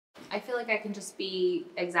I feel like I can just be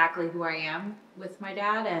exactly who I am with my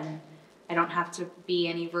dad, and I don't have to be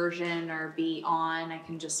any version or be on. I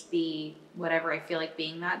can just be whatever I feel like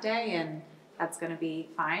being that day, and that's going to be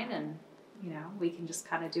fine. And, we can just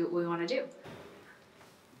kind of do what we want to do.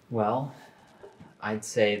 Well, I'd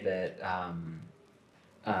say that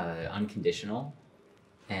unconditional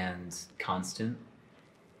and constant,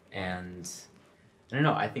 and I don't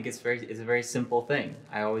know. I think it's a very simple thing.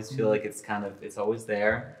 I always feel like it's always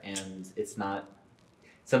there, and it's not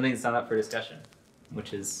something that's not up for discussion,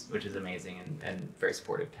 which is amazing and very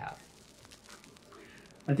supportive to have.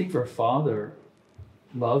 I think for a father,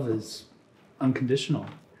 love is unconditional,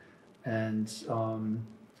 and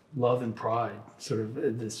love and pride, sort of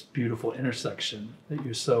this beautiful intersection that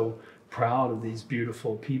you're so proud of these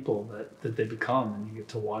beautiful people that they become, and you get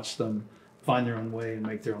to watch them find their own way and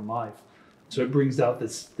make their own life. So it brings out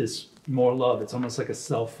this more love. It's almost like a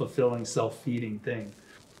self-fulfilling, self-feeding thing.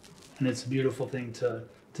 And it's a beautiful thing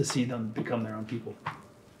to see them become their own people.